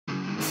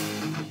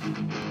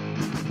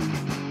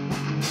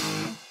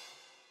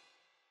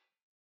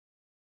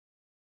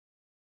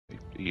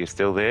You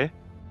still there?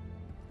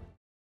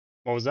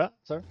 What was that?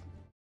 Sorry?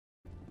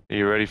 Are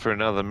you ready for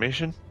another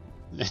mission?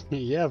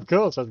 Yeah, of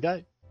course, let's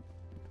go.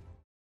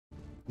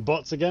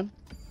 Bots again?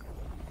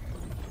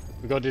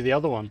 We gotta do the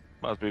other one.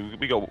 Must be.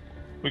 We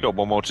got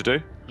one more to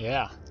do.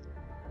 Yeah.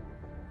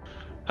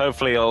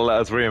 Hopefully, it'll let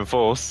us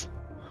reinforce.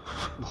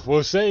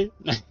 We'll see.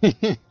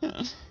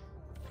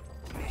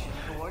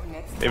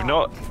 If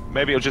not,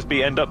 maybe it'll just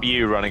end up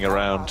you running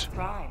around.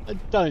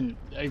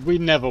 We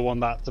never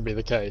want that to be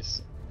the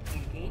case.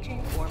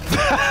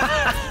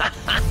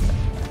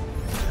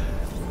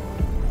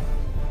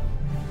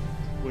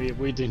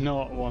 We do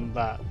not want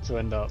that to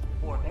end up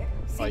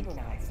like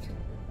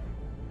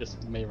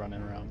just me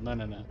running around.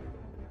 No.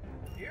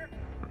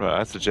 Right,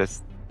 I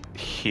suggest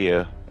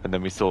here, and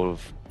then we sort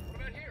of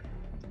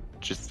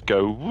just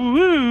go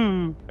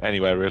woo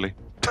anywhere really.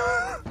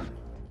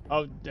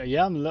 Oh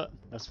yeah,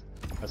 let's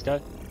go.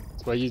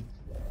 That's where you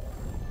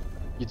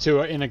two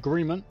are in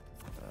agreement.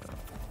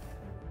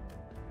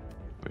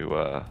 We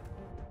were.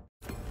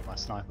 My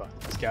sniper.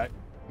 Let's go.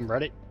 I'm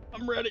ready.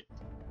 I'm ready.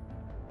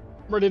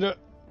 I'm ready to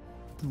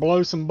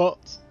blow some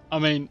bots. I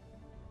mean.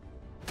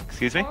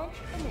 Excuse me?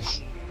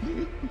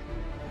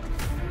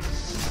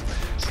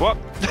 What?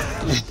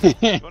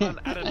 You want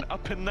to add an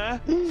up in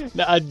there?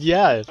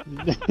 Yeah.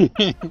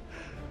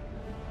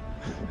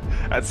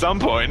 At some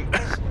point.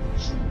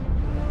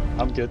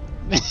 I'm good.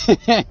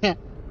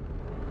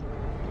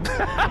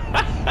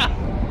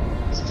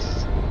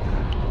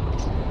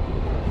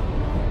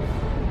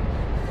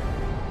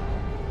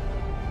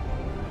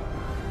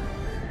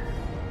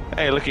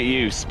 Hey, look at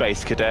you,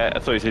 Space Cadet. I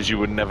thought you said you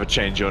would never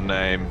change your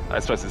name. I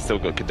suppose it's still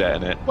got Cadet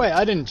in it. Wait,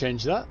 I didn't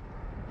change that.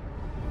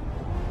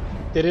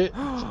 Did it?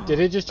 Did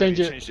it just change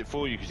it? Changed it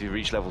for you because you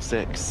reached level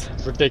 6.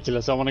 It's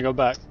ridiculous. I want to go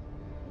back.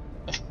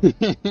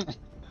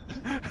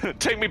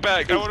 Take me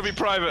back. I want to be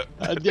private.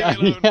 Yeah,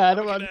 I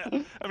don't want.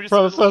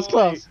 First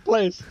class,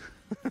 please.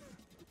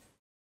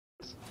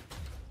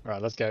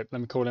 Right, let's go.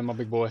 Let me call in my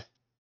big boy.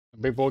 My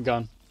big boy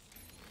gun.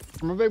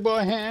 From my big boy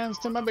hands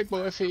to my big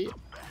boy feet.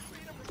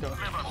 Go.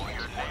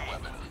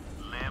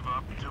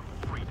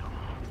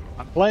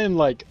 I'm playing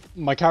like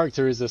my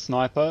character is a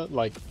sniper,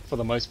 like for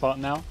the most part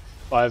now.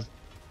 But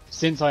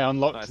since I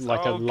unlocked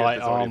like a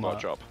light armor.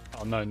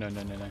 Oh no.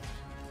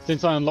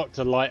 Since I unlocked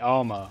a light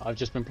armor, I've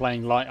just been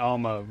playing light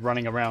armor,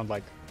 running around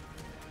like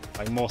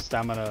more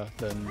stamina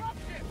than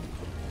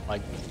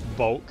like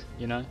bulk,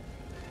 you know?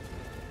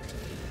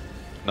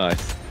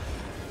 Nice.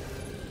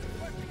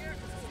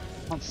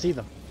 Can't see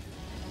them.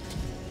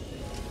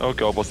 Oh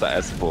god, what's that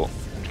air support?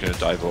 I'm just gonna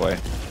dive away.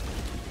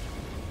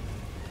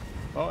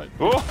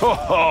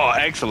 Oh,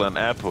 excellent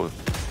airport.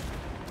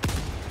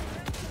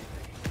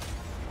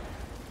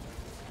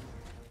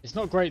 It's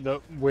not great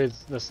that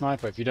with the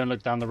sniper, if you don't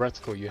look down the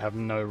reticle, you have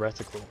no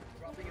reticle.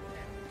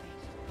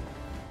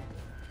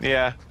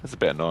 Yeah, that's a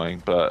bit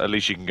annoying, but at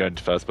least you can go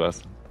into first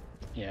person.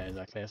 Yeah,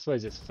 exactly. I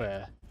suppose it's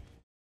fair.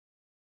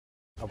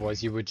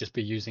 Otherwise, you would just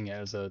be using it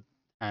as a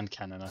hand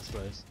cannon, I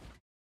suppose.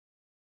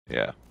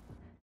 Yeah.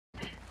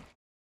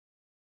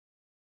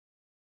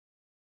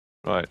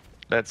 Right,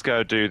 let's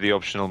go do the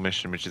optional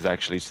mission, which is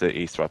actually to the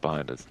east right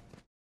behind us.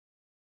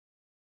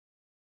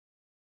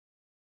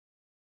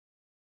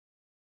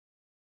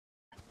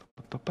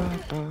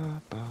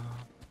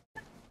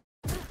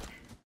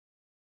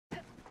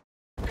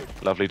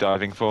 Lovely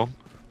diving form.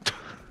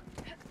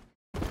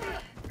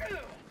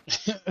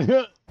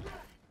 Come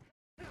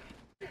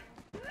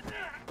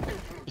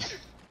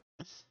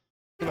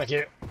back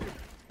here.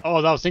 Oh,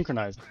 that was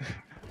synchronized.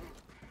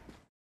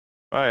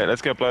 Right,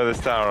 let's go blow this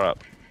tower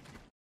up.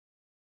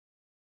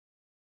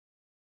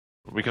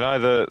 We can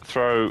either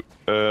throw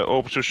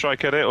orbital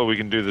strike at it, or we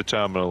can do the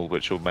terminal,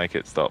 which will make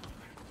it stop.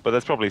 But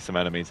there's probably some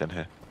enemies in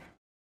here.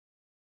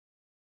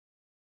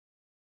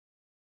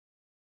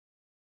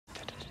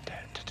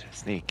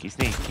 Sneaky,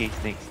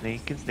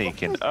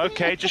 sneaking.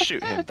 Okay, just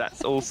shoot him.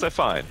 That's also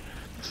fine.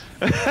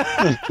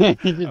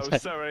 Oh,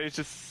 sorry,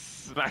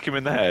 just smack him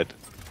in the head.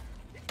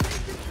 I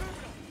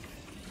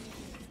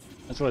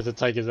just wanted to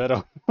take his head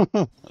off.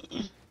 I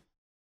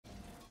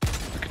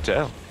could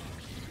tell.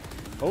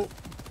 Oh,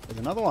 there's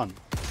another one.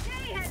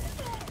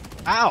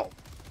 Ow!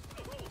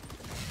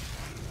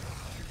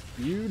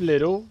 You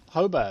little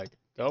hoe bag.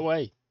 Go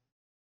away.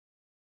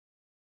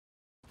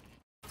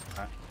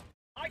 Right.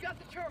 I got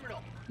the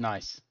terminal.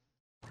 Nice.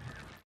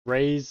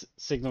 Raise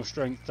signal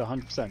strength to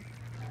 100%.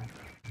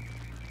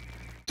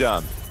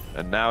 Done.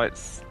 And now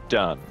it's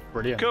done.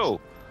 Brilliant.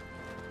 Cool.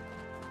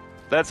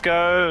 Let's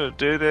go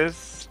do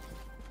this.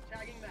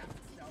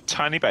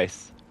 Tiny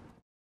base.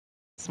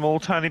 Small,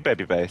 tiny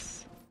baby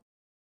base.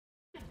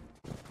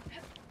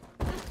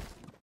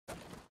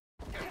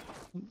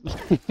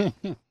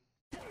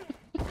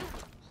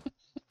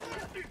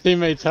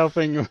 Teammates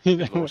helping.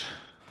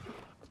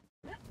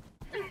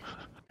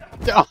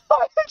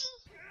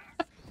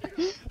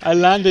 I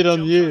landed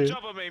on you.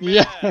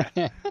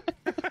 Yeah.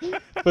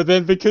 But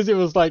then because it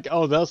was like,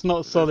 oh, that's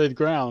not solid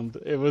ground,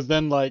 it was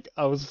then like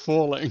I was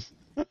falling.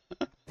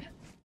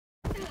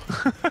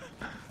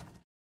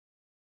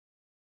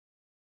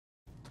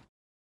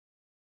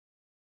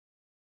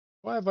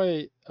 Why have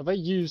I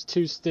used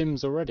 2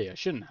 stims already? I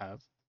shouldn't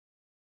have.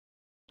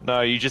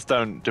 No, you just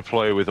don't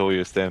deploy with all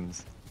your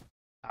stims.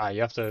 Ah,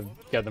 you have to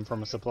get them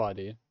from a supply,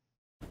 do you?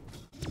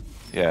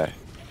 Yeah.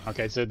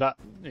 Okay, so that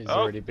is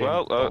already been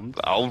bombed.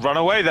 I'll run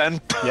away then.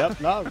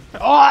 Yep, no.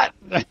 Oh!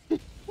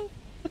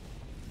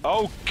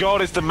 Oh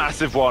god, it's the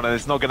massive one and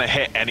it's not going to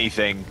hit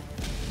anything.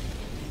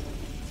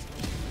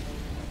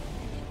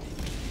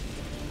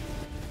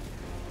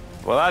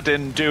 Well, that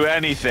didn't do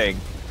anything.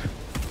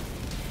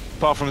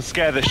 Apart from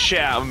scare the shit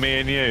out of me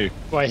and you.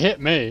 Well, it hit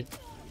me.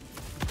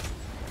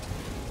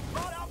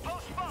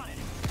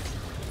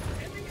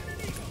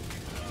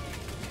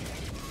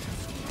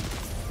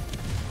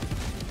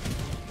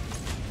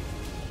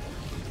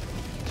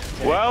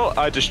 Well,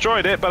 I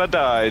destroyed it, but I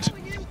died.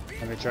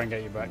 Let me try and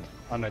get you back.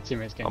 Oh no,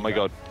 teammates getting Oh my you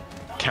god.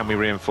 Can we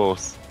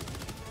reinforce?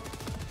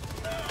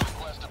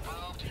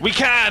 We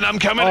can! I'm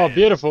coming Oh, in!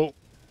 beautiful.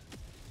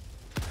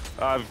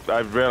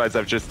 I've realised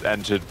I've just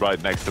entered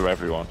right next to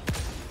everyone.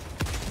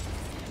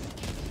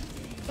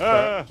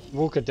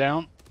 Walker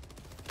down.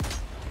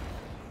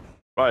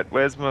 Right,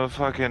 where's my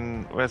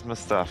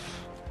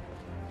stuff?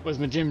 Where's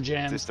my gym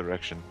jams? This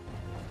direction.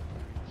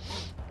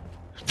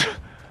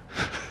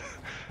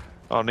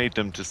 I'll need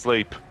them to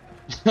sleep.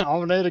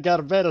 I'll need to go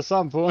to bed at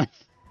some point.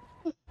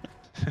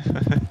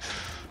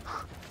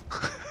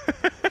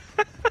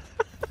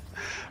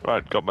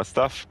 Right, got my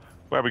stuff.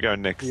 Where are we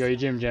going next? You got your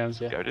gym jams,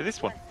 yeah. Go to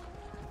this one.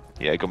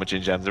 Yeah, got my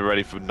gin jams. They're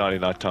ready for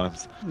 99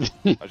 times.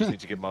 I just need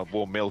to get my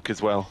warm milk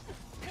as well.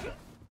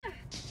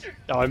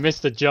 Oh, I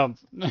missed the jump.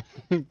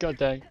 God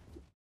dang.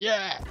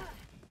 Yeah!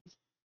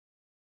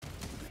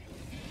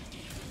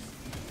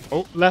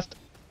 Oh, left.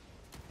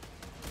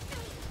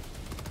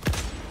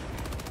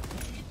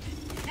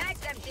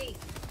 Mag's empty.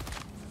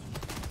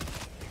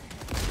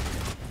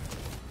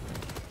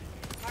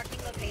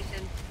 Marking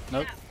location.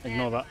 Nope,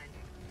 ignore that.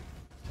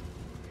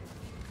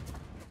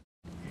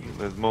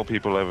 There's more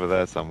people over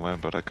there somewhere,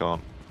 but I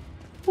can't.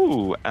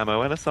 Ooh,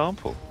 ammo and a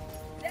sample.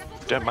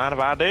 Don't mind if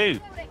I do.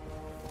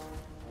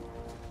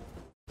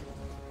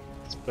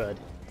 Spud.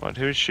 Right,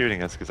 who's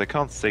shooting us? Because I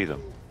can't see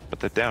them. But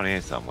they're down here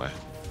somewhere.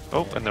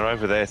 Oh, and they're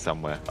over there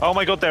somewhere. Oh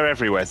my god, they're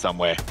everywhere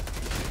somewhere.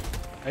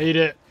 Eat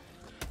it.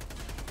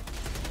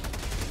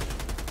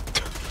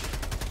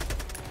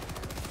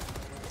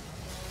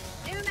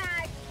 New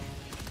mag.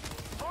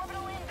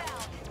 Orbital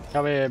inbound.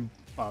 Come here.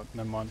 Oh,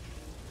 never mind.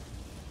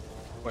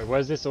 Wait,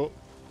 where's this all?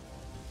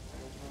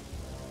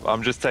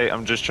 I'm just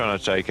trying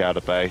to take out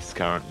a base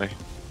currently.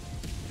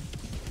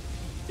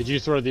 Did you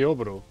throw the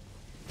orbital?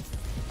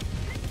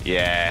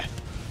 Yeah.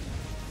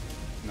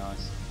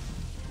 Nice.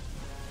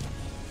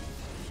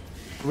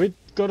 We've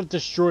got to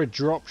destroy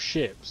drop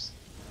ships.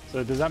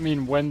 So does that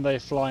mean when they're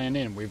flying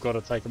in, we've got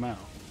to take them out?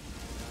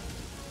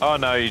 Oh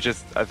no, I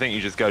think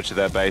you just go to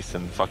their base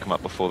and fuck them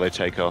up before they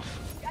take off.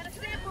 Got a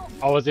sample.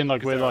 I was in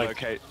like, we're like...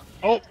 Okay.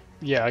 Oh!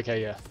 Yeah,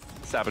 okay, yeah.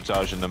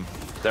 Sabotaging them.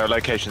 There are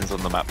locations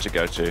on the map to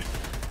go to.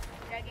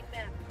 Tagging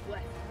map.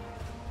 West.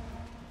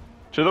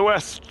 To the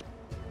west!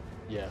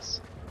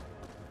 Yes.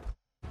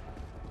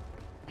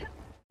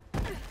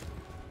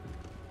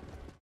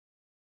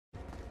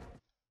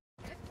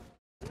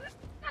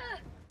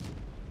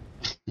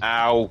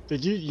 Ow!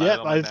 Did you? Yep,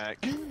 on my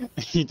neck.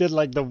 He did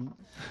like the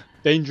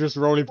dangerous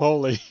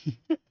roly-poly.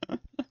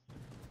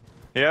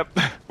 Yep,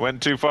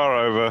 went too far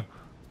over.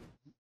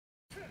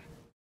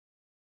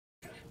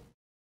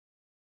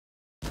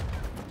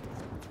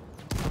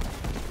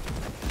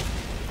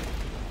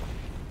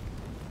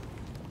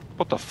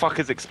 What the fuck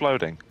is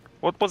exploding?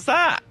 What was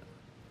that?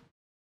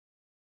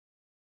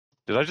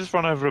 Did I just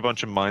run over a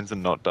bunch of mines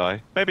and not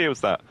die? Maybe it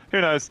was that. Who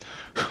knows?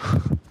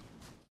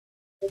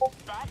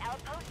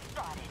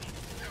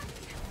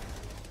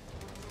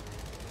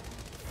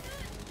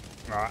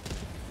 Right.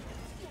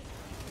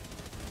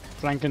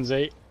 Flanking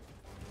Z.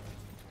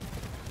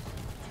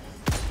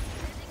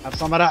 Have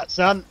some of that,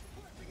 son.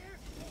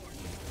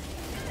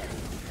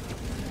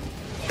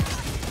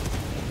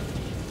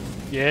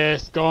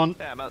 Yes, gone.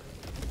 Yeah,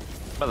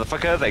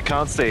 motherfucker, they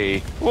can't see.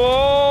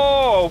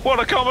 Whoa! What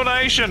a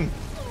combination!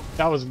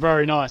 That was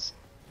very nice.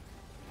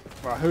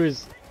 Right, who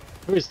is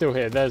still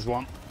here? There's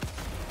one.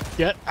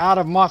 Get out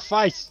of my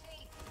face!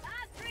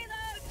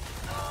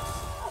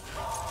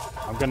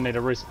 I'm gonna need a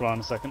resupply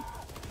in a second.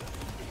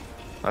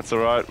 That's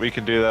alright, we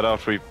can do that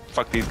after we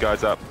fuck these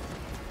guys up.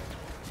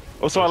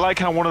 Also, I like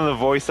how one of the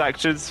voice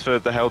actors for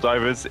the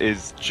Helldivers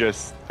is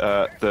just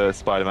the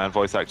Spider-Man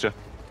voice actor.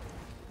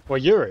 Well,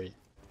 Yuri.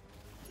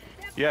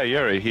 Yeah,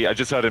 Yuri. I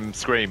just heard him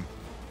scream.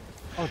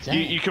 Oh,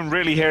 damn. You can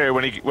really hear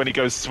it when he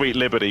goes Sweet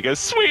Liberty. He goes,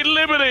 Sweet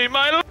Liberty,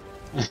 my...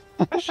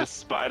 That's just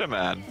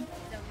Spider-Man.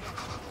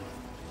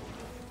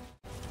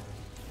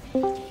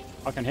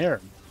 I can hear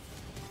him.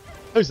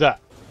 Who's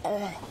that?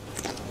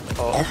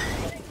 Oh,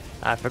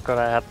 I forgot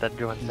I had that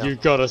joint. You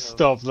gotta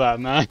stop that,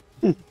 man.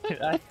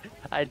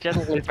 I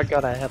genuinely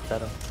forgot I had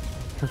that on.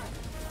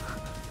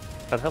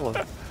 But hello.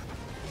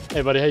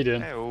 Hey, buddy, how you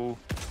doing? Hey-oh.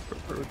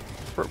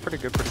 Pretty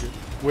good, pretty good.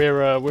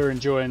 We're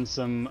enjoying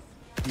some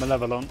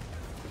Malevolent.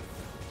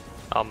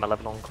 Oh,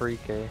 Malevolent Creek,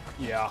 eh?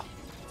 Yeah.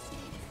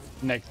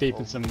 Neck deep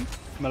in some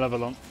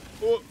malevolent.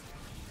 Oh.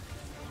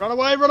 Run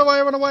away, run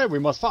away, run away! We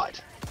must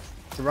fight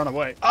to run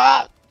away.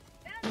 Ah!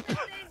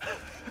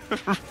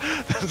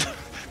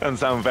 Doesn't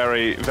sound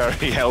very,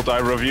 very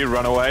Helldiver of you,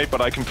 run away,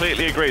 but I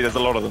completely agree, there's a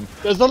lot of them.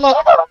 There's a lot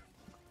of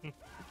them!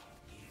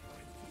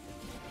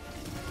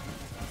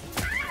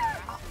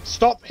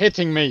 Stop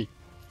hitting me!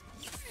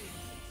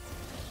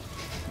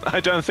 I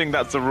don't think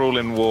that's a rule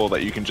in war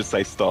that you can just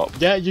say stop.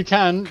 Yeah, you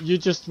can. You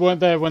just weren't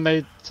there when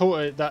they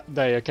taught it that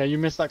day, okay? You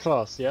missed that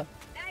class, yeah?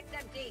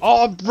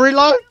 Oh,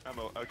 reload!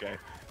 Okay.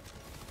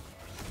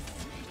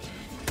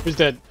 Who's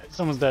dead?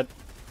 Someone's dead.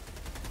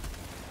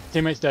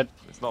 Teammate's dead.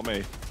 It's not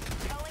me.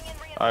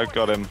 I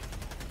got him.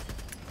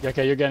 Yeah,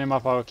 okay, you're getting him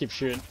up. I'll keep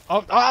shooting.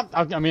 Oh, ah!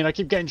 I mean, I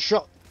keep getting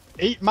shot.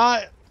 Eat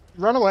my...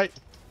 Run away.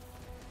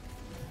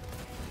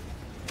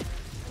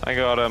 I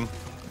got him.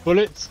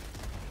 Bullets.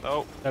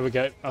 Oh. There we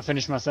go. I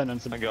finished my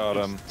sentence. I got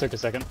him. Took a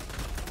second.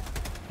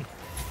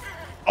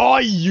 Oh,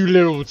 you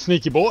little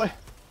sneaky boy.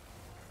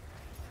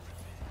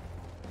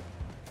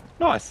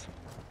 Nice.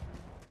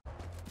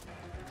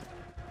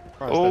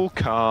 All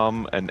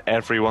calm and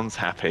everyone's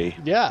happy.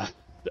 Yeah.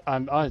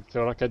 I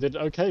feel like I did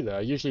okay there.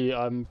 Usually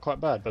I'm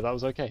quite bad, but that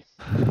was okay.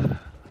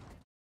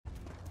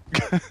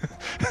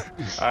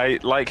 I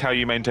like how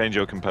you maintained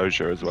your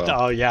composure as well.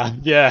 Oh, yeah.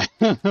 Yeah.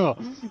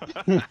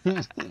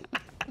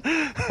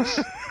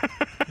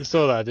 You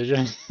saw that, did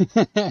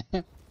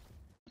you?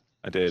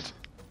 I did.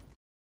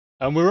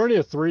 We're only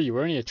a 3.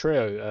 We're only a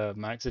trio,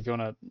 Max. If you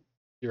wanna,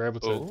 you're able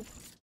to. Ooh.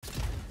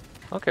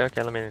 Okay.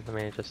 Let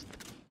me just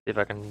see if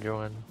I can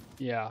join.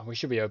 Yeah, we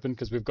should be open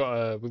because we've got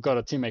a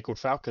teammate called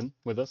Falcon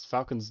with us.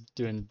 Falcon's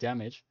doing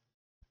damage.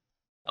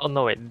 Oh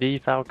no, wait, the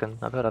Falcon.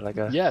 I've heard of that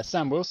guy. Yeah,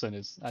 Sam Wilson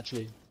is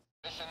actually.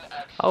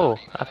 Oh,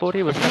 I thought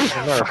he was. For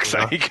fuck's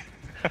sake.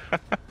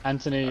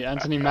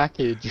 Anthony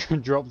Mackie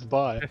dropped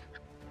by.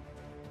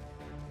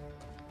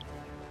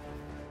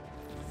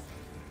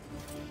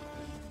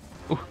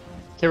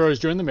 Kiro's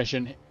joined the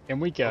mission. In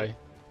we go.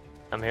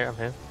 I'm here.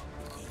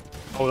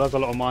 Oh, there's a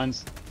lot of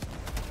mines.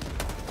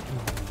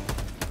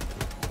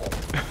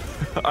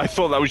 I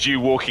thought that was you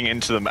walking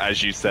into them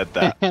as you said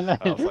that. I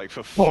was like,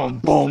 for boom,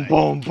 boom,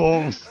 boom,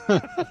 boom.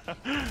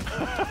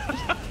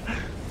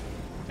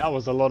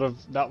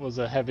 That was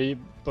a heavy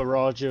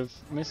barrage of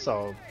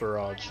missile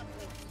barrage.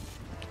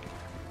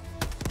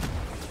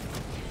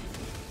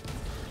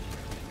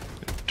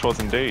 It was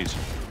indeed.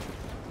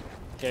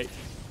 Okay.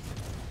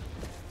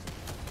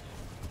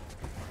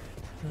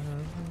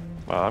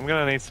 Well, I'm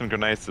gonna need some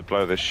grenades to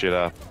blow this shit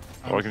up.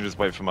 Or I can just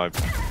wait for my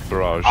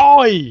barrage.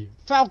 Oi!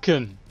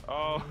 Falcon!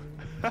 Oh.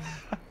 Why?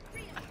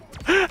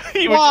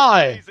 You were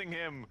just chasing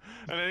him,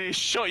 and then he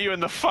shot you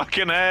in the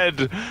fucking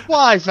head.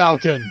 Why,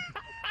 Falcon?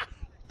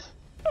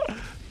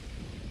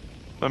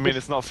 I mean,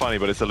 it's not funny,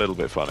 but it's a little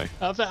bit funny.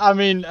 I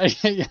mean, I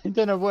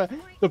don't know where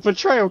the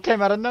betrayal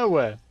came out of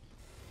nowhere.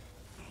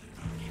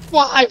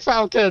 Why,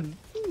 Falcon?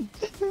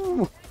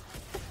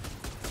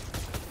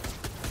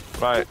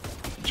 Right,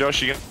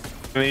 Josh, you're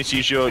gonna need to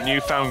use your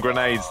newfound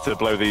grenades to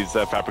blow these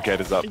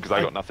fabricators up, because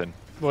I got nothing.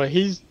 Well,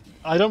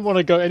 I don't want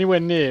to go anywhere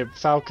near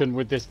Falcon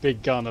with this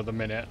big gun at the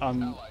minute.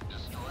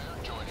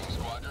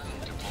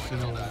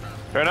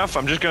 Fair enough,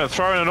 I'm just gonna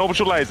throw in an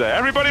orbital laser.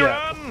 Everybody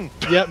run!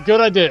 Yep,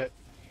 good idea.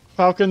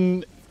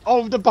 Falcon...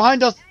 Oh, they're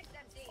behind us!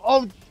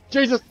 Oh,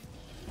 Jesus!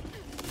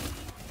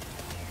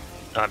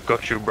 I've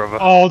got you, brother.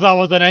 Oh, that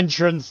was an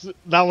entrance.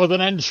 That was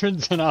an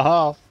entrance and a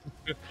half.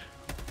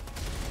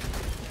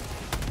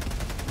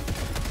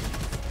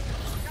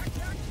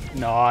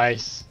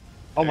 Nice.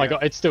 Oh my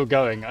god, it's still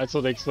going. I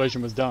thought the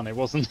explosion was done. It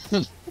wasn't.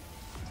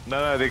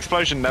 No, the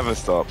explosion never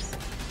stops.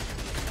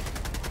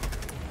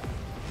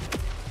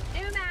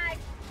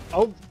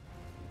 Oh.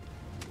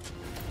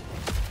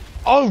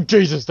 Oh,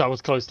 Jesus, that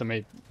was close to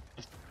me.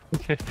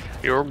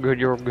 You're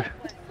good.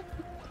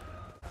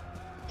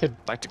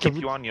 Like to keep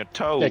you on your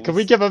toes. Yeah, can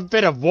we give a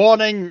bit of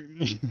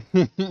warning?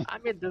 I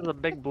mean, there's a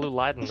big blue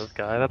light in this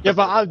guy. That's yeah,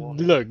 but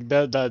look,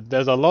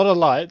 there's a lot of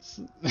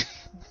lights.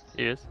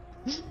 Yes.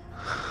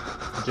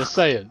 Just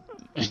saying.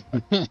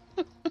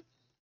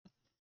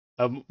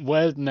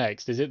 Where's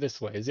next? Is it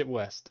this way? Is it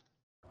west?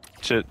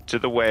 To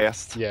the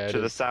west. Yeah. To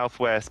the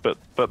southwest,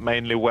 but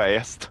mainly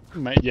west.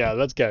 Yeah,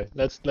 let's go.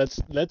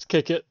 Let's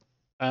kick it.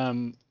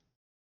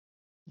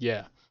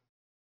 Yeah.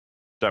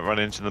 Don't run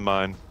into the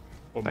mine.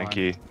 Or Thank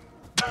mine. you.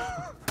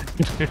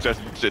 just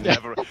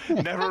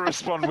never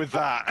respond with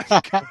that.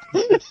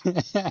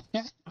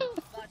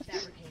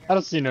 I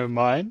don't see no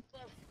mine.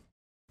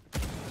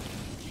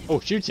 Oh,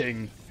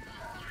 shooting.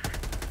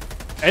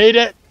 Ate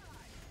it.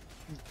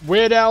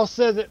 Weird Al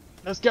says it.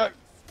 Let's go.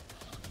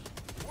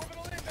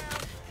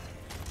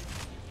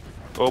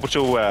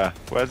 Orbital where?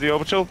 Where's the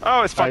orbital?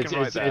 Oh, it's fucking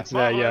right there. It's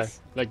there, yeah.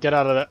 Like, get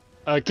out of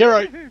that.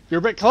 Kiro, you're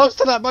a bit close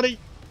to that, buddy.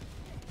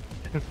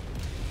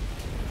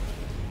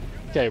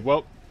 Okay,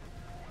 well,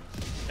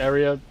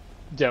 area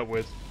dealt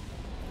with.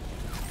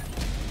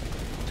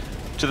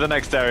 To the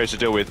next area to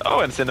deal with. Oh,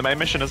 and it's in the main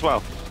mission as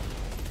well.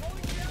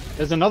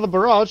 There's another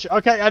barrage.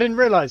 Okay, I didn't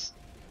realize.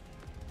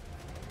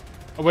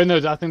 Oh wait, no,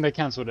 I think they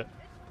cancelled it.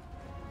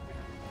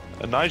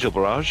 A Nigel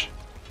barrage.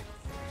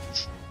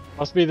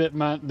 Must be that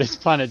man. This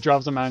planet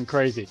drives a man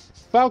crazy.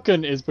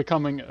 Falcon is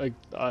becoming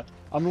a.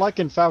 I'm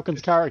liking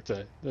Falcon's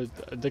character.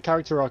 The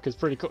character arc is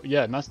pretty cool.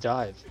 Yeah, nice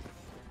dive.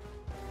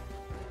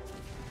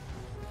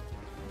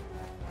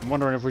 I'm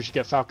wondering if we should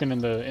get Falcon in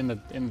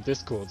the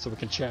Discord so we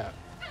can chat.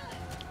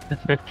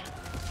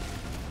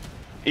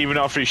 Even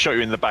after he shot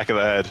you in the back of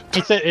the head.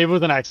 He said it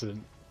was an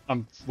accident.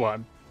 I'm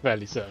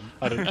fairly certain.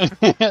 I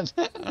don't know.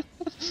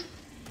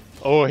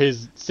 Or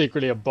he's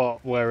secretly a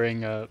bot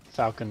wearing a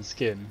Falcon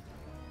skin.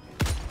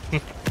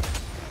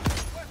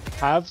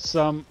 Have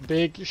some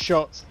big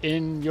shots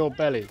in your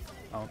belly.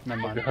 Oh,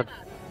 never mind.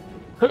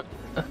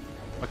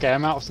 Okay,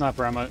 I'm out of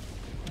sniper ammo.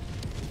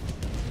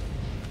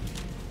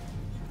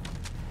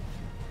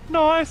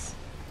 Nice.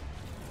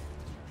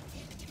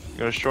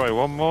 Gonna destroy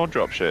one more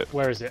dropship.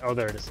 Where is it? Oh,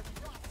 there it is.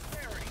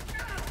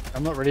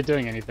 I'm not really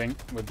doing anything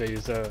with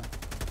these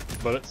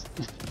bullets.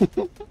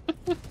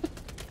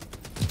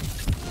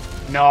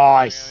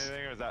 Nice.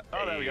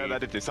 Oh, there we go.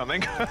 That did do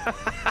something.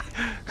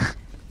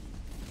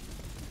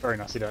 Very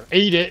nicely done.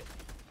 Eat it.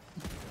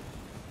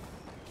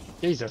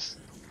 Jesus.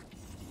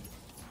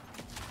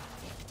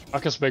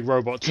 Like a big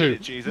robot too.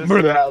 It, Jesus.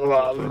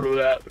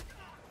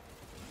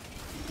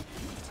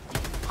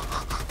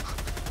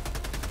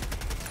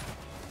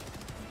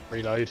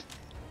 Reload.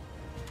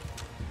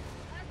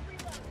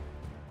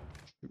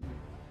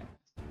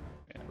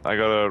 I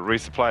gotta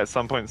resupply at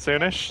some point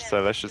soonish,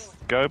 so let's just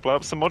go blow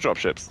up some more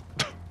dropships.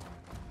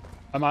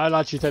 I might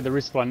actually take the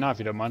resupply now if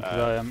you don't mind, because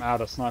I am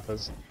out of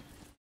snipers.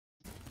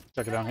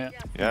 Check it down here.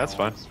 Yeah, that's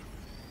fine.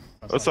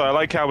 Also, I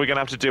like how we're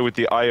gonna have to deal with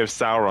the Eye of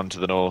Sauron to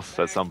the north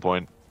at some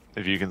point,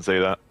 if you can see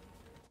that.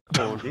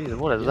 Oh Jesus,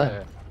 what is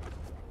that?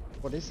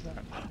 What is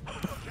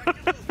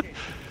that?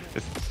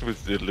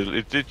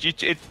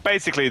 It's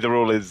basically the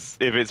rule is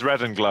if it's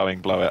red and glowing,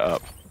 blow it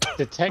up.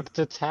 Detect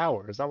a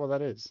tower, is that what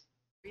that is?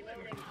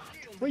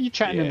 What are you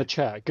chatting in the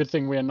chat? Good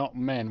thing we are not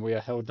men, we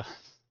are Helldivers.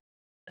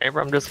 Hey,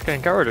 bro, I'm just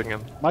encouraging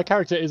him. My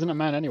character isn't a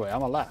man anyway,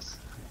 I'm a lass.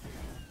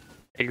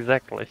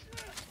 Exactly.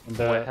 And,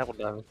 We're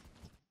Helldivers.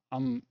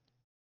 I'm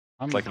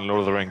It's like in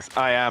Lord of the Rings.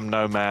 I am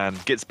no man.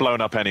 Gets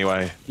blown up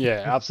anyway.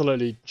 Yeah,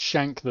 absolutely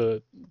shank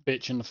the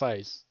bitch in the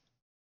face.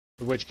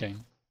 The Witch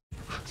King.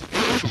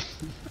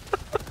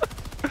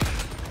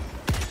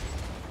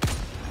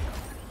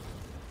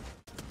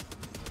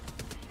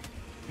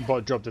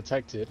 Bot drop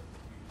detected.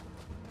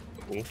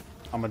 Ooh.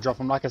 I'm gonna drop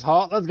him like it's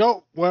hot. Let's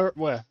go. Where?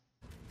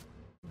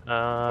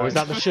 Oh, is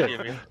that the ship?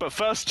 But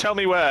first, tell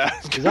me where.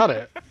 Is that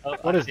it?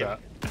 What is that?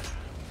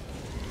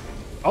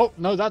 Oh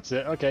no, that's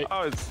it. Okay.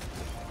 Oh, it's...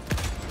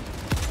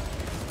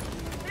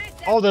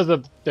 Oh,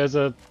 there's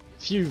a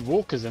few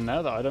walkers in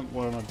there that I don't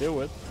want to deal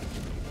with.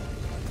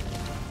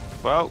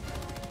 Well,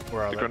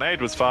 Where are the they?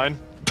 grenade was fine.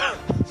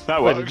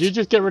 That Wait, worked. did you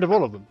just get rid of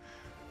all of them?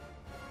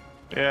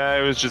 Yeah,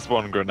 it was just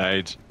one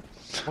grenade.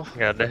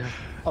 God damn.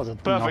 That was a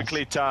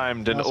Perfectly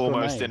timed and nice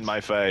almost grenade. in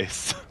my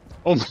face.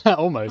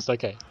 Almost.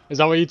 Okay. Is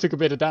that where you took a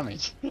bit of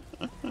damage?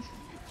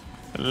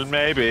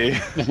 Maybe.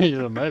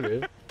 Yeah,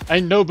 maybe.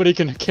 Ain't nobody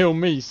can kill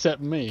me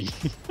except me.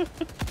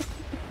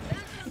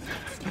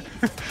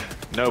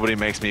 Nobody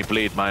makes me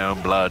bleed my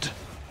own blood.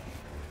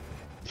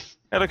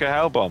 Hey, look, a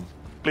hell bomb.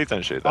 Please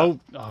don't shoot that.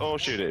 Or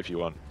shoot it if you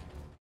want.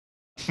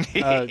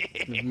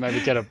 Maybe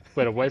get a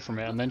bit away from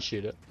it and then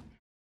shoot it.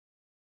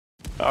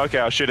 Okay,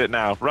 I'll shoot it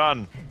now.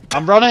 Run!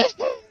 I'm running!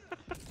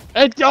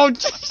 Oh,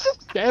 Jesus!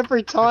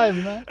 Every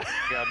time, man.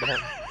 God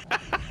damn.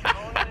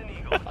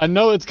 I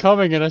know it's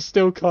coming and I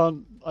still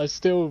can't... I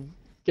still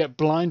get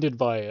blinded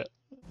by it.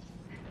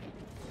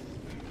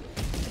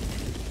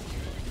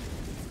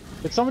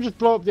 Did someone just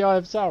blow up the Eye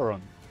of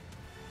Sauron?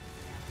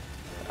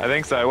 I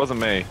think so, it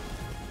wasn't me.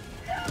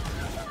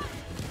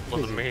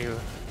 Wasn't me.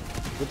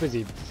 We're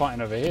busy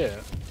fighting over here.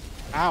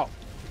 Ow!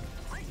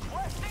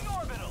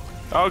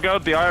 Oh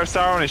god, the Eye of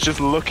Sauron is just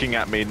looking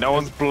at me. No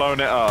one's blown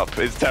it up.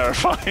 It's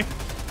terrifying.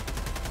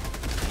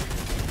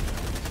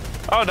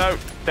 Oh no,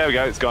 there we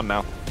go, it's gone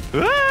now.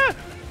 Ah!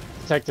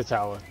 Protect the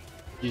tower.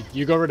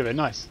 You got rid of it,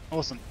 nice.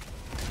 Awesome.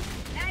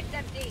 That's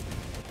empty.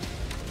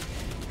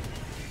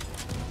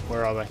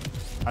 Where are they?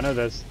 I know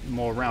there's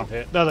more around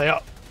here. There they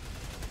are!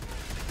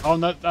 Oh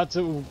no, that's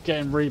all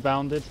getting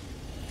rebounded.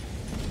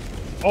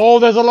 Oh,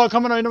 there's a lot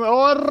coming on.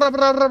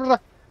 Oh,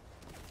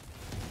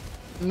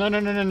 no, no,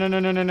 no, no, no, no,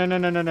 no, no, no,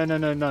 no, no, no, no,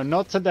 no, no,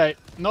 not today.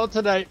 Not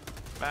today.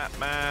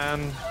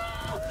 Batman.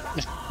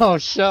 Oh,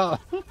 shut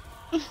up.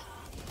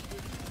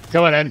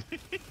 Come on in.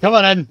 Come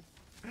on in.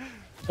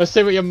 Let's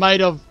see what you're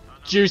made of,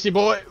 juicy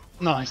boy.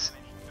 Nice.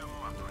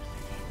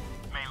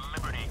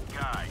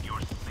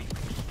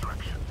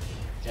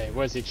 Okay,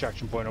 where's the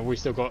extraction point? Have we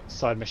still got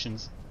side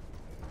missions?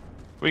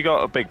 We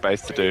got a big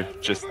base to do,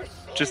 just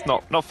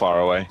not far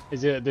away.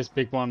 Is it this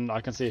big one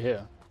I can see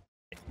here?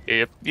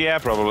 Yep. Yeah,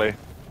 probably.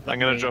 I'm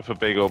gonna drop a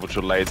big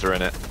orbital laser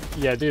in it.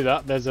 Yeah, do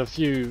that. There's a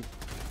few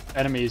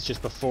enemies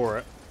just before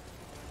it.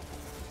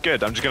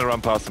 Good, I'm just gonna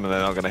run past them and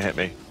they're not gonna hit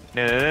me.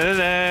 Oh,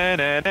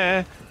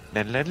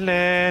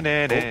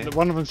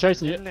 one of them's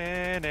chasing you.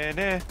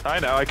 I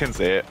know, I can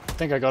see it. I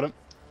think I got him.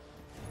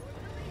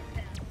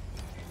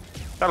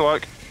 That'll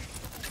work.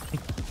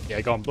 Yeah,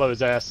 go on, blow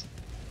his ass.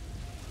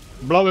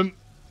 Blow him.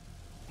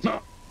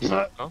 Oh.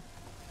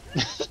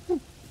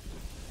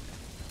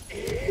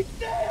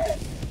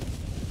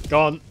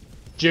 Go on.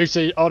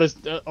 Juicy. Oh, there's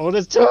 2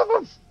 of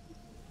them.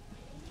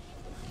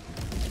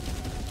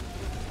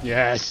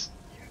 Yes.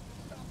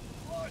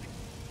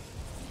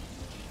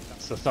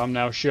 That's the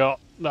thumbnail shot.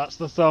 That's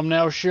the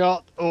thumbnail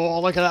shot. Oh,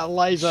 look at that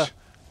laser.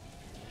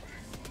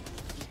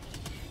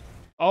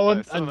 Oh,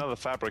 and another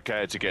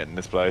fabricator to get in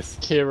this place.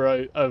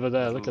 Kiro over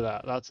there. Look at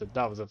that.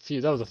 That was a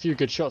few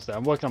good shots there.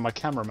 I'm working on my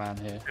cameraman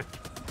here.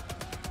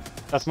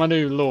 That's my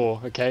new lore,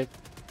 okay?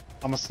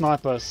 I'm a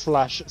sniper /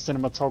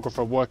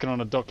 cinematographer working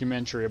on a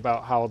documentary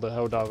about how the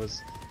Helldivers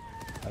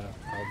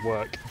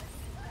work.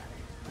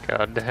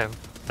 God damn.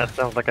 That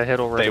sounds like a hit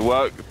already. They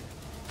work.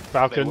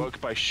 Falcon. They work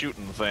by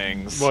shooting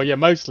things. Well, yeah,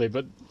 mostly,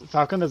 but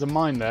Falcon, there's a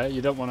mine there.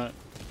 You don't want to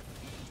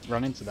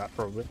run into that,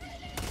 probably.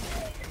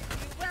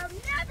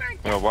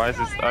 Well, why is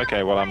this?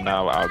 Okay, well, I'm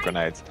now out of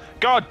grenades.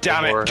 God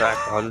damn it!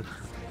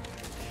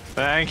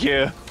 Thank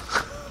you.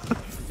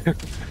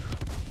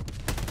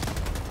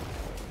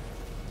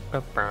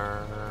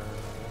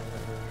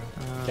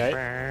 Okay.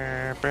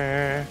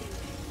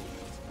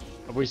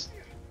 Have we...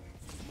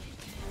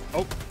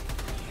 Oh!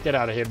 Get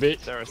out of here,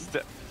 bitch.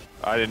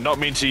 I did not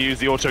mean to use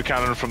the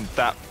autocannon from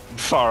that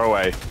far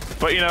away.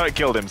 But you know, it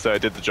killed him, so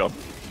it did the job.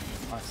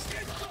 Nice.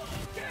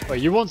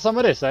 Wait, you want some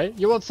of this, eh?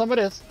 You want some of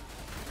this?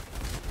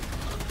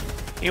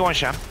 You want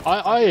Sham?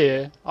 I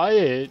hear.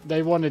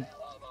 They wanted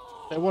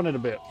a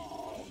bit.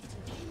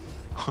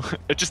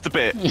 Just a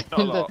bit, not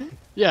a lot.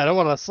 Yeah, they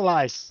want a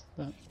slice.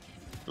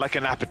 Like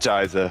an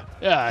appetizer.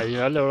 Yeah, you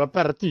know, a little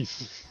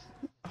aperitif.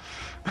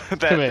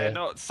 They're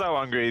not so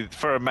hungry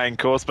for a main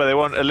course, but they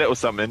want a little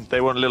something. They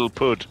want a little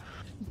pud.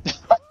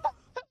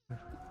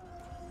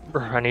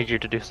 Bro, I need you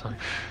to do something.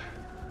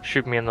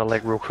 Shoot me in the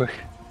leg real quick.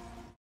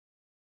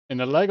 In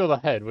the leg or the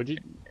head? Would you?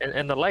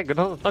 In the leg.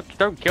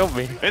 Don't kill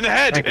me. In the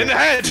head! In the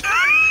head!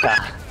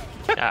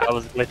 Yeah, I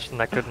was glitched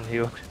and I couldn't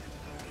heal.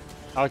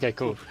 Okay,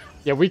 cool.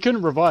 Yeah, we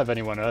couldn't revive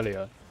anyone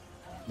earlier.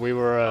 We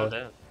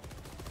were.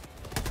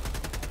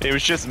 It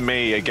was just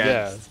me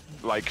against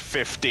like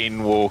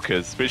 15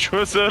 walkers, which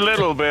was a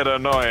little bit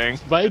annoying.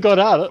 But he got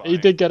out. He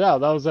did get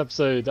out. That was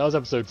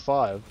episode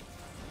 5.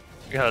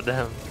 God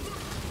damn.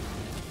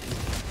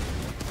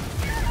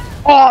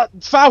 Oh,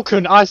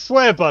 Falcon! I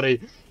swear, buddy.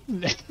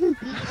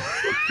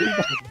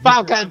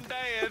 Falcon.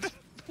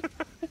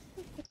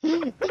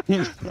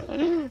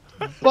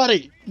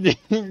 Buddy. You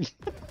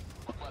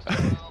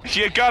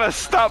gotta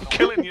stop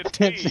killing your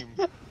team.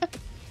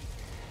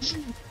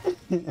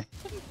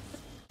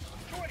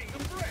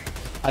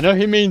 I know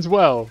he means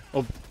well.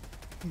 Oh,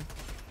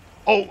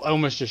 I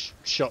almost just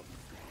shot.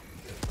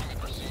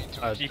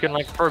 You can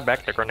like throw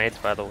back the grenades,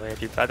 by the way.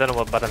 I don't know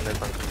what button is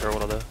on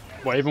control of the.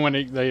 Well, even when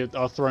they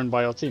are thrown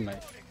by your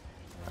teammate.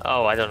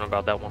 Oh, I don't know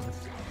about that one.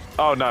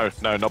 Oh no,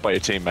 not by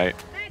your teammate.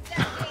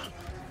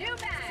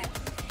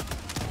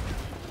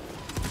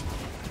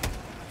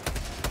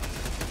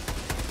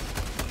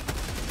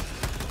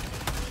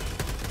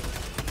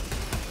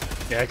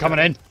 Yeah, coming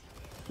in.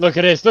 Look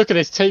at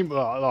this team. Oh,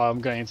 I'm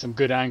getting some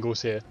good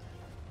angles here.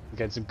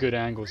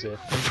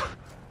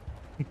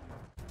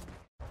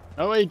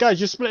 Oh wait, guys,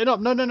 you're splitting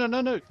up.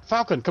 No.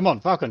 Falcon, come on,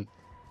 Falcon.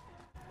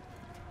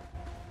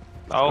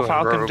 Oh,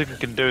 Falcon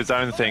can do his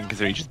own thing because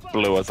he just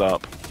blew us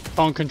up.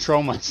 Can't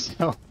control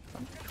myself.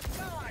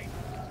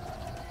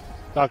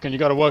 Falcon, you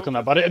gotta work on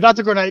that, buddy. That's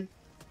a grenade.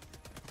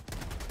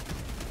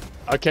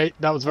 Okay,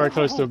 that was very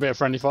close to a bit of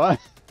friendly fire.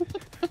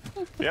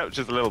 Yep,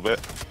 just a little bit.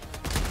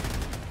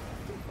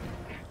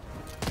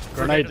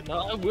 Grenade.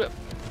 Oh,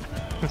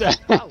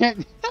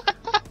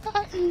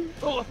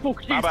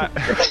 fuck you.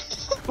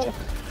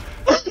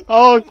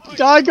 Oh,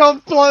 I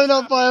got blown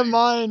up by a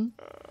mine.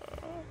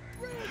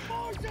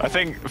 I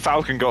think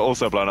Falcon got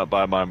also blown up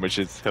by a mine, which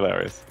is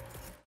hilarious.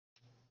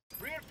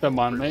 Don't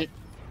mind, mate.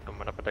 I'm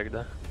gonna protect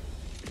that.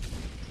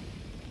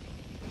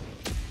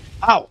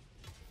 Ow!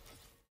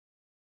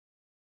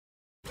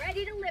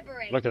 Ready to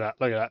liberate. Look at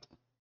that.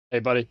 Hey,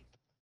 buddy.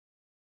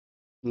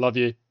 Love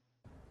you.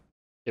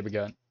 Here we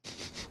go.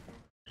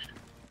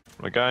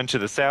 We're going to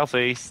the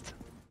southeast.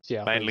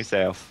 Yeah. Mainly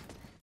south.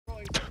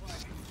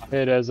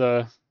 Here, there's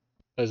a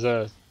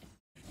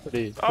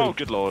pretty. Oh,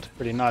 good lord.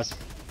 Pretty nice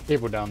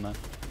people down there.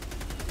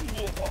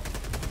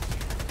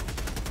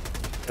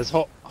 There's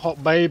hot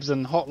babes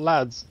and hot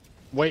lads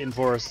waiting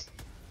for us.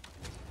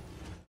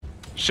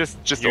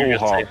 Just You all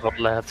hot. say hot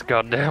lads,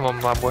 goddamn,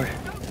 I'm on my way.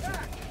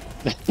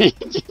 You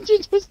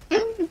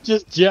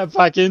just jet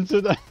back into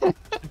the.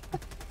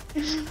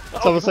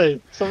 Someone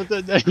said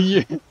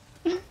you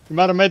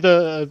might have made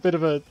a bit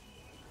of a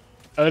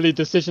early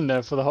decision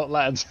there for the hot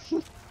lads.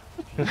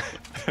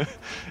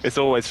 It's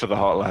always for the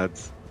hot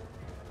lads.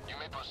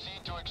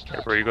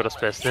 Yeah, bro, you got a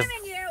spare stim.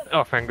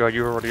 Oh, thank God,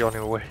 you're already on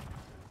your way.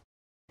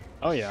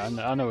 Oh yeah,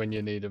 I know when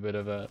you need a bit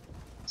of a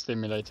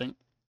stimulating.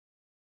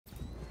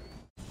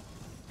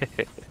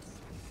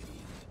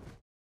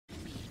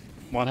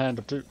 One hand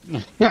or two.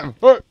 Come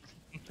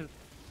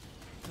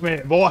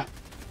here, boy.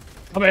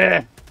 Come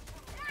here!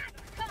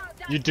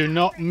 You do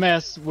not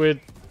mess with...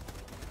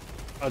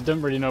 I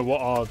don't really know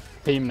what our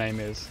team name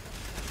is.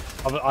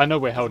 I know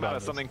we're Helldivers.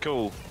 That's something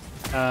cool.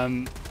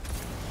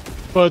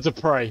 Birds of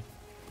Prey.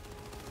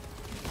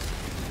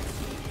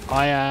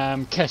 I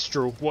am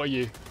Kestrel. What are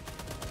you?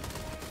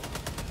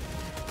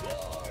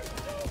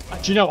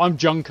 Do you know, I'm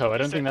JUNCO. I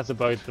don't think that's a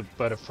bird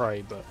of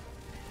prey, but...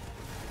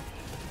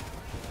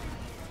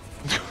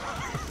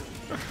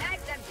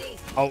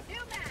 Oh,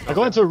 I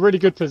got into a really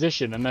good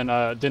position and then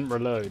didn't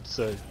reload,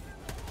 so...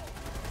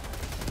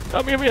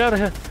 Oh, get me out of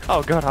here!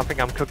 Oh god, I think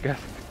I'm cooked, guys.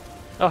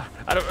 Oh,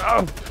 I don't...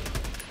 Oh!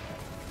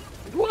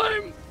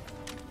 Climb!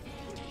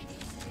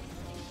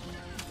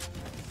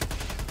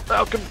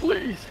 Falcon,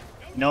 please!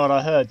 You know what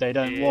I heard? They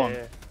don't want...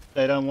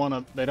 They don't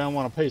want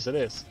a piece of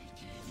this.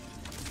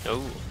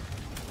 Oh.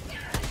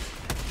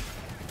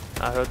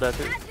 I heard that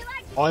too.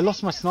 Oh, I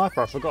lost my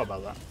sniper. I forgot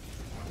about that.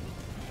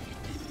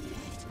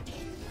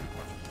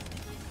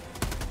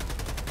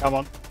 Come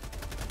on.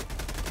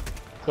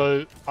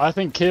 So, I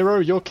think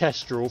Kiro, you're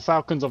Kestrel.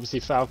 Falcon's obviously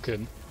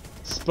Falcon.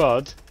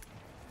 Spud,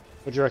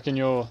 what do you reckon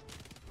you're?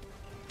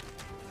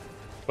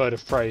 Bird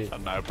of prey. I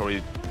don't know,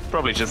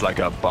 probably just like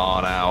a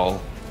barn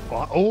owl.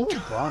 Oh,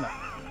 barn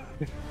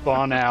owl.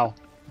 Barn owl.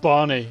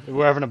 Barney.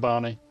 We're having a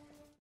Barney.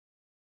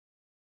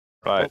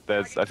 Right,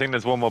 I think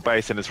there's one more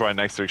base and it's right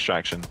next to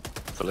extraction.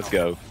 So let's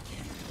go.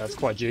 That's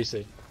quite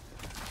juicy.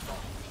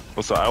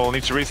 Also, I will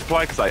need to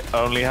resupply because I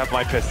only have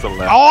my pistol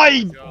left.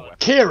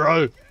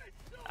 Kiro!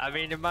 I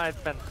mean, in my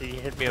defense, he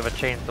hit me with a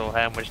chainsaw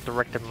hand, which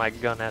directed my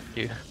gun at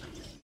you.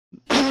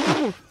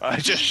 I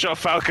just shot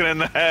Falcon in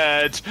the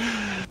head.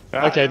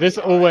 Okay, this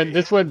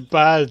went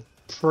bad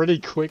pretty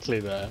quickly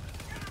there.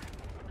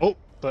 Oh,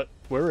 but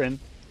we're in.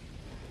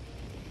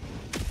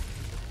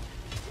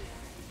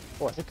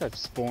 Oh, I think I've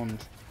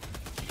spawned.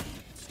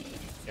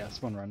 Yeah, I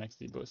spawned right next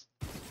to you, boys.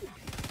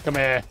 Come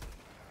here.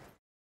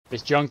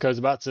 This JUNCO's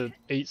about to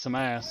eat some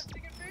ass.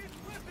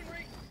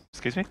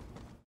 Excuse me?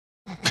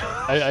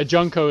 A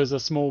JUNCO is a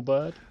small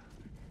bird.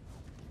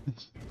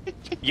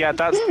 Yeah,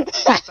 that's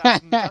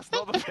not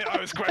the bit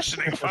I was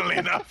questioning, funnily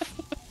enough.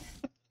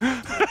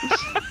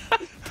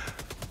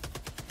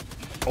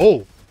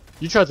 Oh,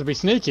 you tried to be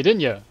sneaky, didn't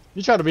you?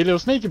 You tried to be a little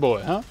sneaky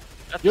boy, huh?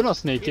 You're not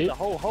sneaky. The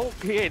whole Hulk,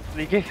 he ain't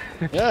sneaky.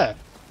 Yeah,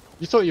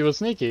 you thought you were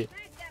sneaky.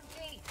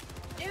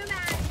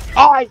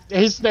 Oh,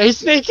 he's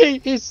sneaky.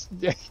 He's.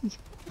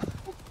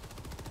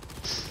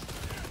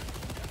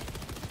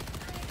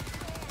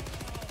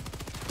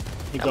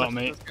 He got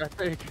me.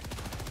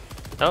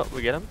 Oh,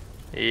 we get him?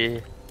 Yeah.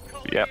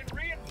 Yep.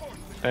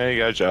 There you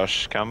go,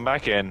 Josh. Come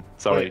back in.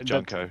 Sorry, Wait,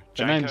 JUNCO.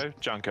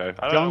 JUNCO.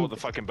 I don't know what the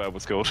fucking bird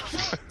was called.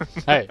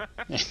 Hey.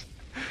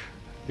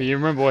 Do you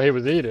remember what he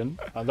was eating?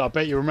 I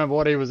bet you remember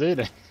what he was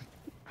eating.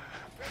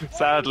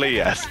 Sadly,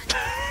 yes.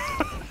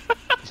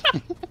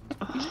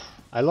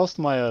 I lost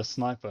my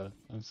sniper,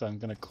 so I'm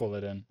gonna call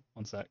it in.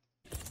 1 sec.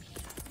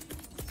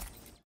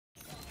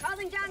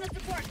 Calling down a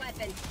support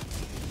weapon.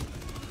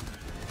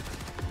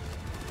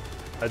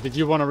 Did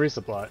you want to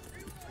resupply?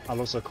 I'll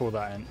also call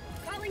that in.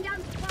 Calling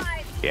down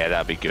supplies. Yeah,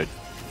 that'd be good.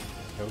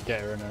 We'll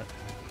get her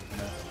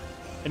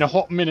in a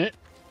hot minute.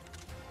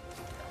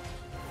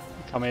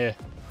 Come here.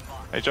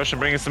 Hey, Josh, I'm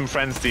bringing some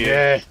friends to you.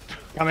 Yeah.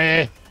 Come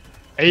here.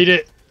 Eat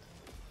it.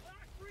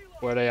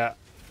 Where are they at?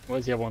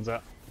 Where's the other ones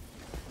at?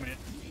 Come here.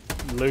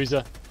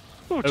 Loser.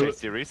 Ooh,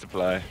 chase your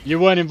resupply. You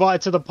weren't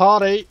invited to the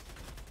party.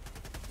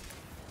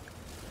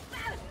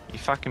 You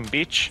fucking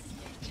bitch.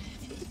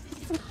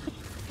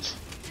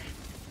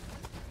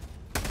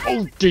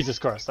 Oh, Jesus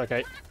Christ.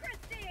 Okay.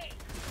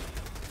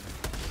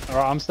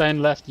 Alright, I'm staying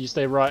left. You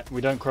stay right.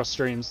 We don't cross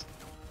streams.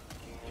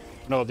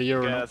 No, the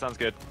urinal. Yeah, that sounds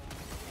good.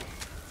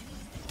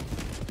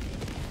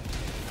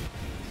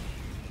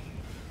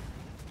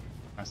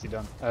 Nicely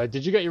done.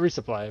 Did you get your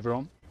resupply,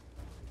 everyone?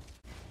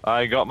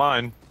 I got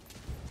mine.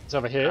 It's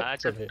over here.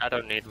 It's over here. I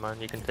don't need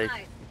mine. You can take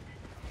it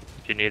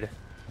if you need it.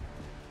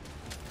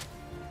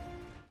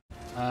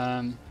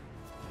 I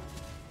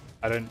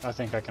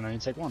think I can only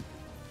take one.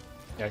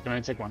 Yeah, I can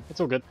only take one. It's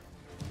all good.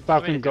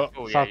 Falcon got a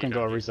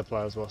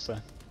resupply as well, so.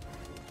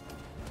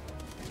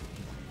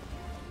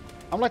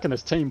 I'm liking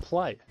this team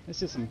play.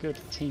 This is some good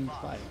team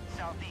play.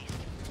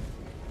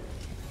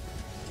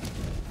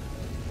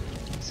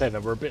 Say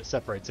that we're a bit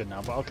separated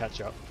now, but I'll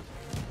catch up.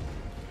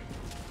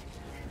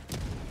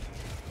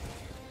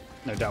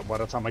 No doubt by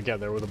the time I get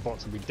there, all the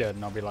bots will be dead,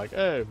 and I'll be like,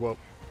 oh, well.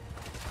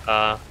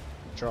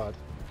 Tried.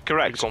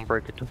 Correct. Gonna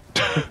break it.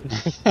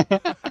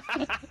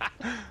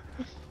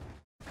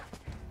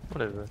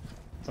 What is it?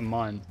 It's a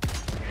mine.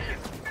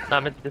 No, I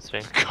meant this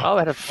thing. Oh, I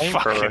had a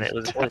flamethrower and it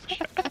was a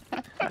glitch.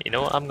 You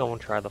know what? I'm gonna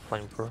try the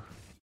flamethrower.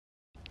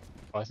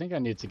 I think I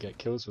need to get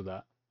kills with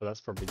that, but that's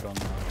probably gone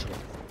now, actually.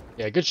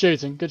 Yeah, good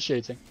shooting, good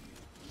shooting.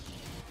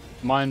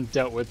 Mine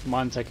dealt with,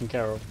 mine taken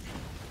care of.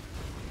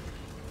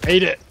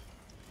 Eat it!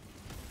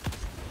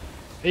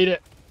 Eat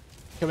it!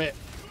 Come here,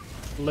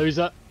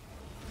 loser.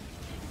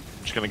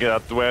 Just gonna get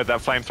out the way of that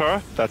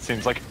flamethrower. That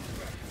seems like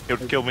it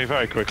would kill me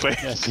very quickly.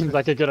 Yeah, seems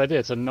like a good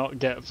idea to not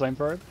get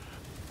flamethrower.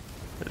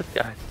 This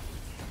guy.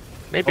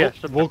 Maybe Oh, I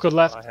should. Walker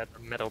left. I had the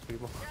metal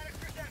people.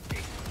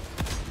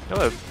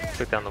 Oh, I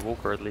took down the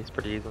Walker at least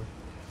pretty easily.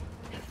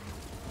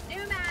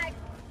 New mag.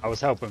 I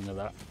was helping with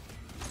that.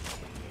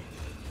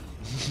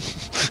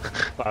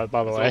 by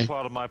the It's way, all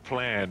part of my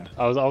plan.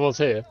 I was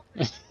here.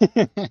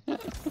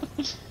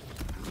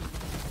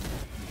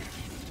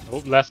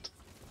 Oh, left.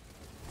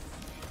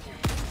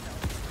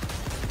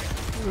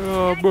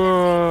 Oh,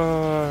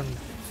 burn!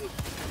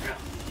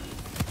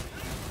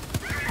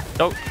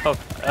 Oh,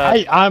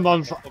 Hey, I'm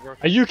on.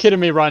 Are you kidding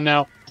me right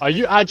now? Are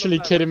you actually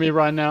kidding me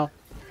right now?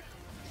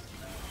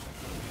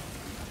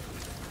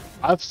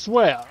 I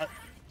swear,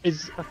 I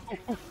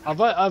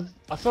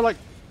feel like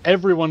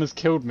everyone has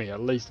killed me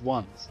at least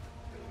once.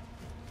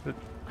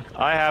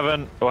 I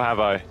haven't, or have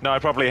I? No, I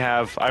probably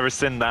have. I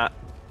rescind that.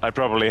 I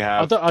probably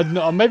have.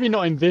 Maybe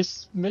not in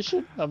this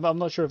mission. I'm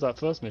not sure if that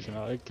first mission.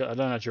 I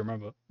don't actually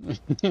remember.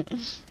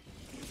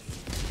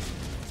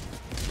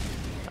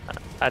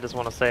 I just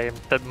want to say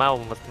that my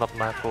one was not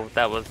my fault.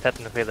 That was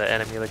technically the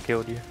enemy that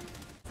killed you.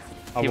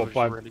 Oh,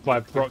 well, by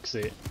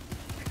proxy.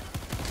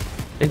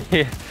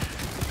 Yeah.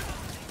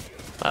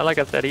 Like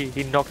I said,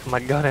 he knocked my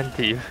gun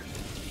into you.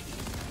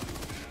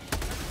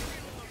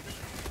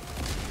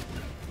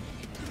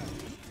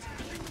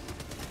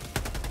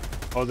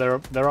 Oh, they're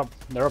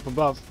up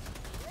above.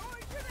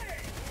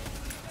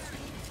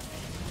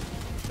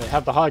 They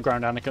have the high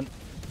ground, Anakin.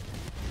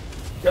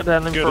 Good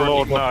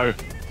Lord, no.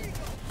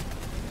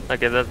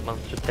 Okay, that one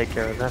should take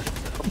care of that.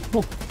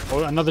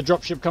 Oh, another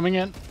dropship coming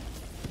in.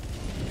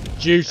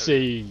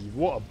 Juicy!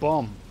 What a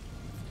bomb!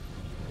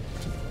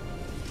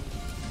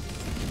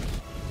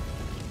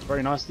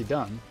 Very nicely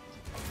done.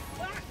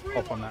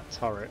 Up on that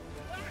turret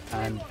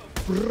and.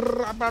 Oh,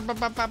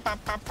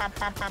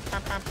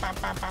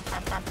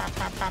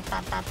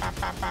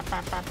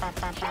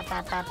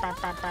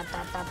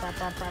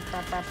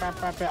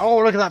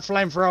 look at that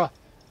flamethrower!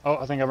 Oh,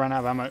 I think I ran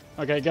out of ammo.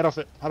 Okay, get off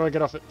it. How do I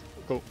get off it?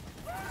 Cool.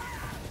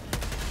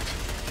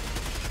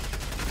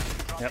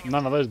 Yep,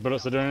 none of those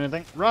bullets are doing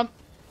anything. Run!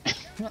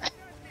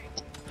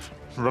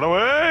 Run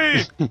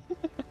away!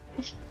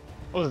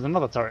 Oh, there's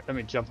another turret. Let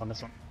me jump on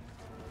this one.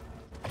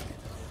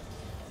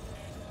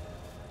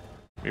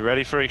 You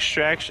ready for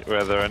extraction?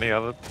 Were there any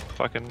other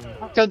fucking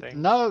things?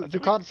 No, you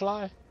can't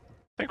fly.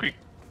 I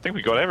think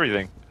we got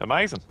everything.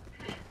 Amazing.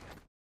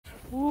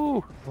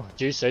 Woo! Oh,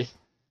 juicy.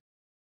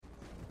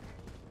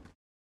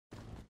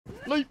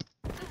 Leap!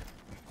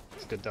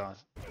 It's a good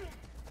dive.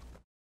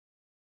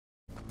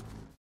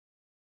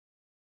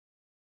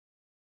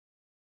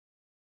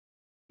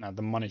 Now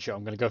the money shot.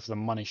 I'm gonna go for the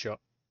money shot.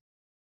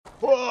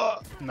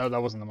 Whoa! No,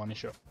 that wasn't the money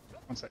shot.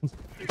 One sec.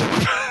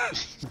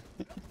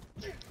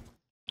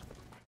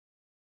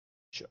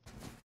 Shot.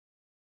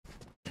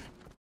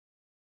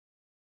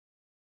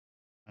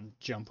 And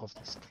jump off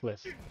this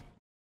cliff.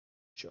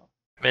 Shot.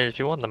 Man, if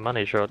you want the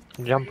money shot,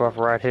 jump off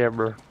right here,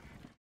 bro.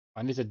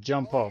 I need to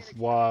jump off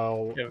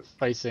while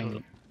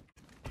facing.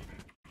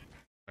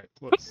 Wait,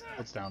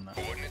 what's down there?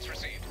 Coordinates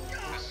received.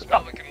 This is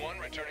Pelican 1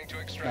 returning to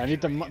extraction. I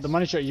need the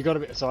money shot. You gotta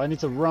be. So I need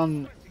to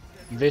run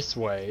this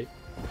way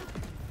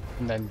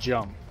and then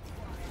jump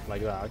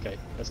like that. Okay,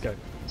 let's go.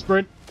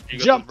 Sprint.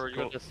 Jump.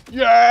 Cool.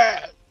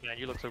 Yeah. Man,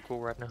 you look so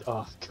cool right now.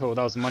 Oh, cool.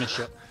 That was a money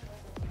shot.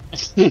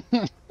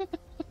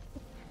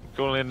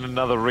 Calling in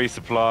another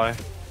resupply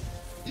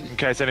in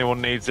case anyone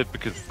needs it,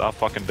 because I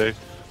fucking do.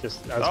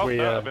 Just as we.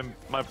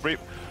 My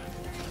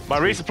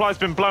resupply's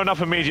been blown up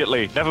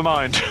immediately. Never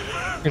mind.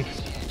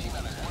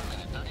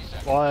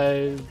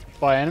 By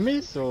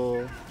enemies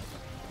or?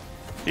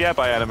 Yeah,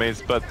 by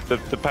enemies, but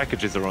the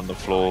packages are on the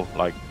floor,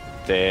 like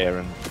there,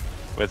 and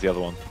where's the other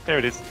one? There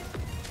it is.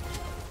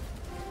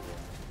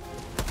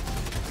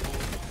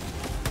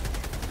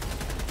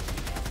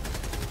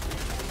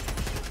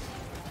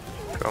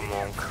 Come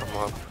on.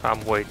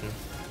 I'm waiting.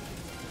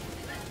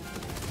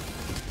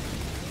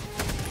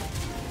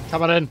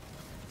 Come on in.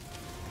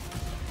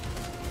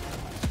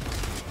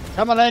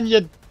 Come on in,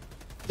 you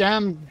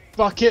damn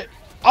bucket.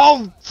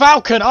 Oh,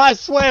 Falcon, I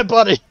swear,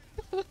 buddy.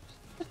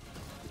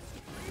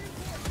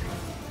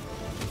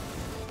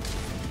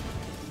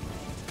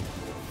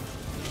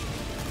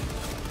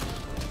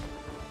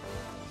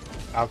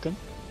 Falcon,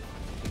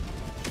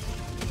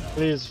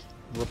 please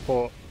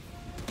report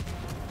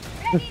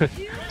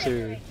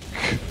to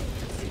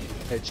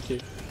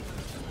HQ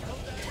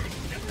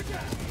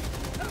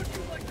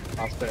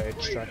after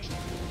extraction.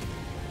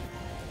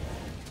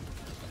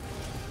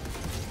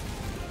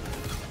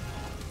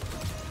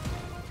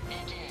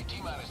 ETA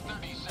T-minus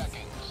 30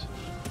 seconds.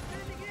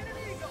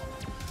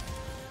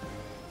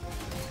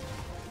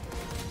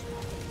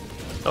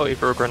 Oh, he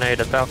threw a grenade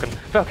at Falcon.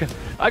 Falcon,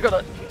 I got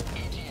it.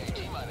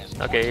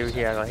 Okay,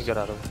 yeah, he got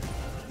out of it.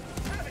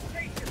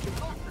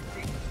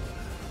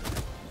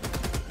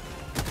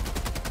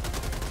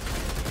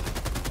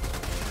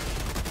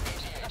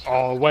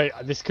 Oh wait,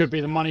 this could be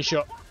the money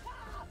shot.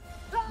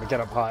 We get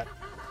up high.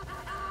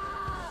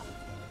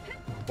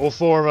 All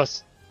four of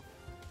us.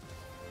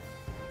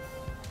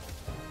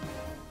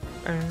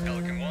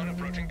 Pelican 1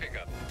 approaching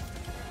pickup.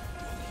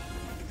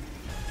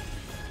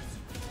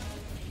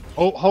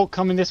 Oh, Hulk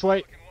coming this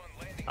way.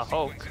 A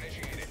Hulk.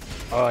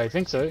 Oh, I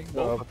think so.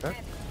 Okay.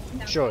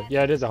 Sure,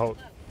 yeah, it is a Hulk.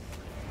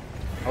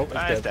 Oh, it's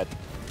It's dead. dead.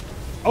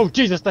 Oh,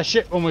 Jesus, that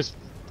shit almost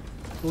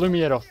blew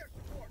me head off.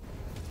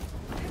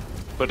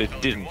 But it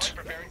didn't.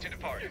 Preparing to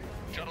depart.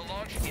 Shuttle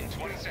launch in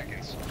 20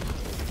 seconds.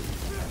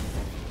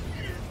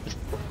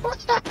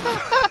 Extraction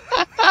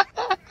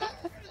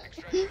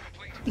complete.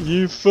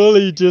 You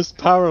fully just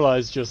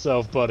paralyzed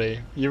yourself, buddy.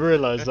 You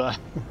realize that?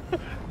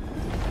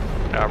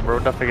 I'm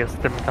rode up against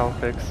the metal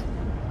fix.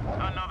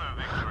 Another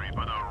victory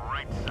for the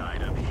right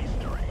side of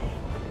history.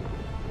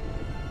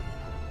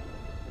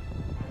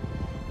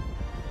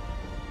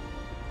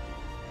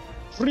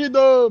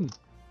 Freedom!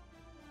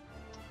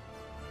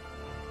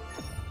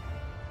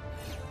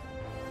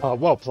 Oh,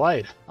 well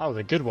played. That was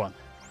a good one.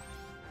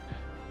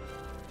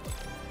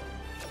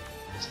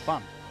 It's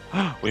fun.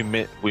 we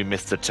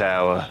missed the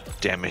tower.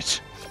 Damn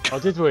it. Oh,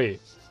 did we?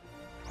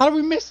 How did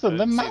we miss them?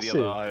 They're See the massive.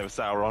 other eye of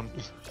Sauron.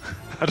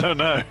 I don't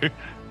know.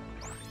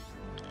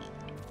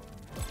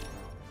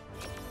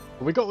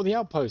 We got all the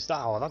outposts.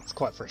 Oh, that's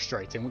quite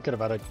frustrating. We could have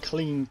had a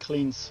clean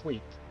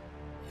sweep.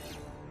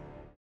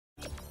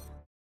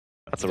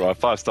 That's alright.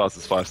 5 stars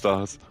is 5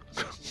 stars.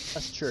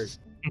 That's true.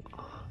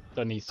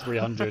 Only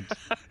 300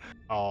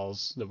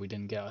 R's that we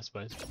didn't get, I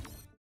suppose.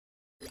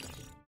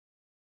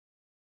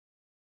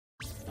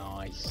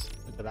 Nice.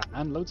 Look at that.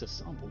 And loads of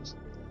samples.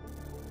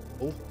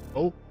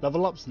 Oh,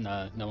 level ups?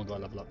 No, no one got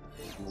a level up.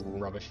 It's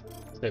rubbish.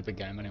 Stupid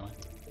game anyway.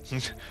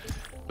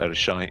 Load of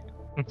shite.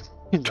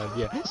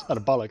 Yeah, it's not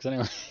a bollocks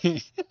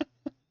anyway.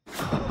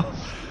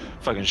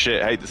 Fucking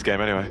shit. I hate this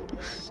game anyway.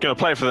 Gonna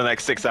play it for the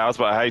next 6 hours,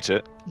 but I hate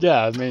it.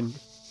 Yeah, I mean,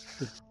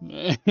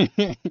 you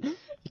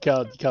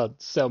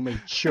can't sell me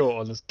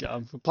short on this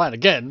game. I'm playing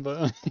again,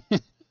 but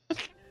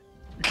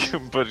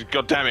But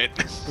god damn it.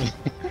 Look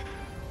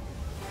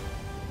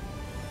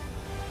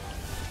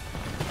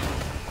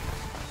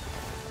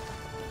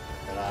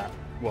at that.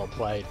 Well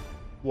played.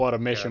 What a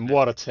mission.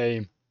 What a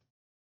team.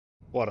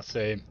 What a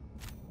team.